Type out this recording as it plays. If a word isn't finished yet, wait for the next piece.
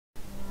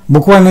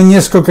Буквально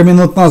несколько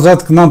минут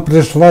назад к нам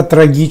пришла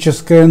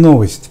трагическая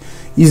новость.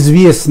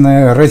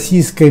 Известная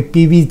российская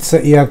певица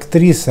и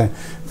актриса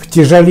в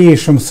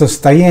тяжелейшем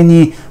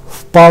состоянии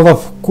впала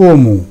в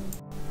кому.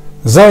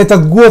 За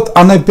этот год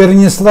она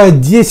перенесла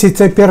 10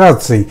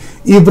 операций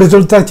и в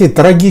результате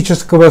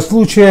трагического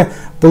случая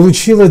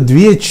получила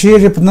 2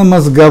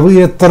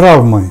 черепно-мозговые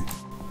травмы.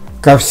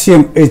 Ко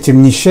всем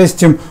этим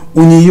несчастьям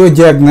у нее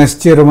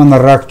диагностирован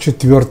рак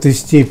 4-й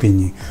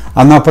степени.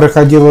 Она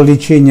проходила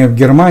лечение в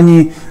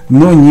Германии,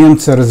 но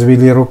немцы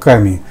развели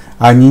руками.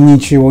 Они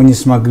ничего не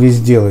смогли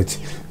сделать.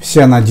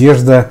 Вся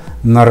надежда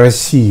на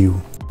Россию.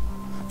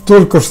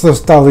 Только что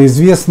стало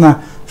известно,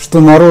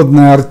 что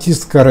народная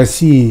артистка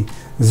России,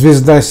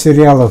 звезда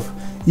сериалов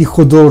и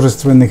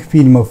художественных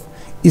фильмов,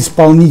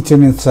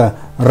 исполнительница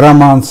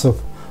романсов,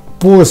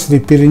 после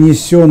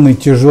перенесенной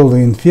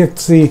тяжелой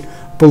инфекции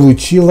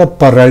получила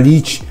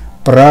паралич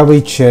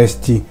правой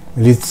части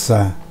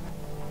лица.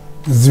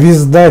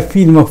 Звезда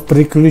фильмов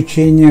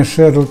 «Приключения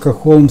Шерлока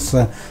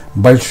Холмса»,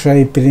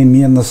 «Большая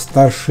перемена»,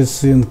 «Старший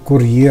сын»,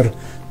 «Курьер»,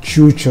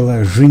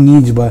 «Чучело»,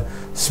 «Женитьба»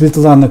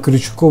 Светлана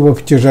Крючкова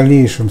в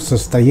тяжелейшем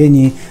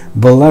состоянии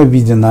была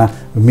введена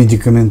в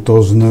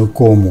медикаментозную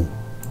кому.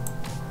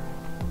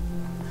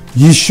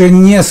 Еще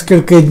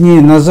несколько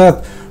дней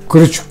назад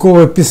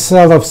Крючкова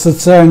писала в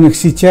социальных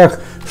сетях,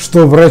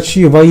 что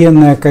врачи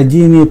военной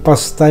академии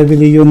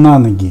поставили ее на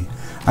ноги.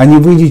 Они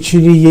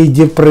вылечили ей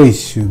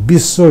депрессию,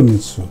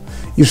 бессонницу,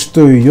 и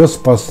что ее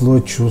спасло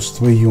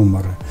чувство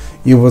юмора.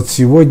 И вот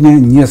сегодня,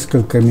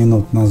 несколько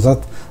минут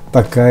назад,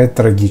 такая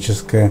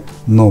трагическая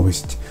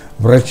новость.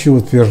 Врачи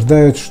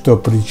утверждают, что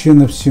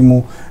причина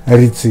всему –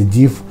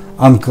 рецидив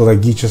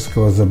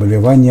онкологического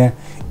заболевания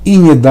и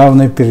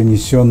недавно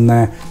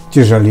перенесенная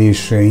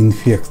тяжелейшая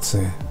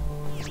инфекция.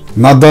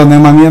 На данный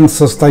момент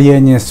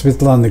состояние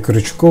Светланы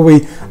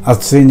Крючковой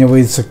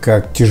оценивается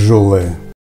как тяжелое.